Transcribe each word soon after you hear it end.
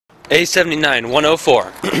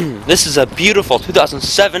A79104. This is a beautiful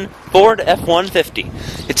 2007 Ford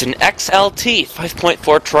F-150. It's an XLT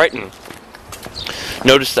 5.4 Triton.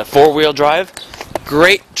 Notice the four-wheel drive.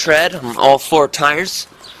 Great tread on all four tires.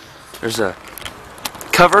 There's a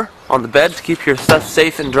cover on the bed to keep your stuff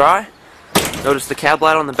safe and dry. Notice the cab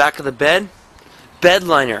light on the back of the bed. Bed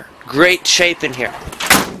liner. Great shape in here.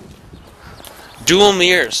 Dual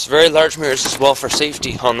mirrors. Very large mirrors as well for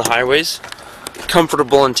safety on the highways.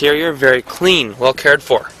 Comfortable interior, very clean, well cared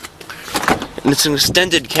for. And it's an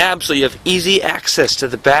extended cab, so you have easy access to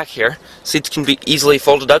the back here. Seats can be easily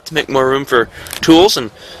folded up to make more room for tools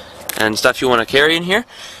and stuff you want to carry in here.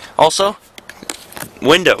 Also,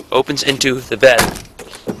 window opens into the bed.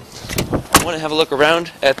 I want to have a look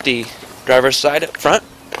around at the driver's side up front.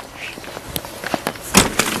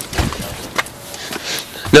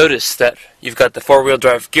 Notice that you've got the four-wheel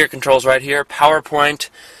drive gear controls right here, power point.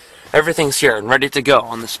 Everything's here and ready to go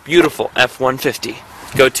on this beautiful F-150.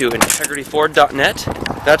 Go to integrityford.net.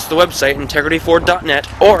 That's the website,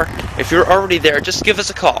 integrityford.net. Or, if you're already there, just give us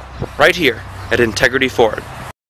a call right here at Integrity Ford.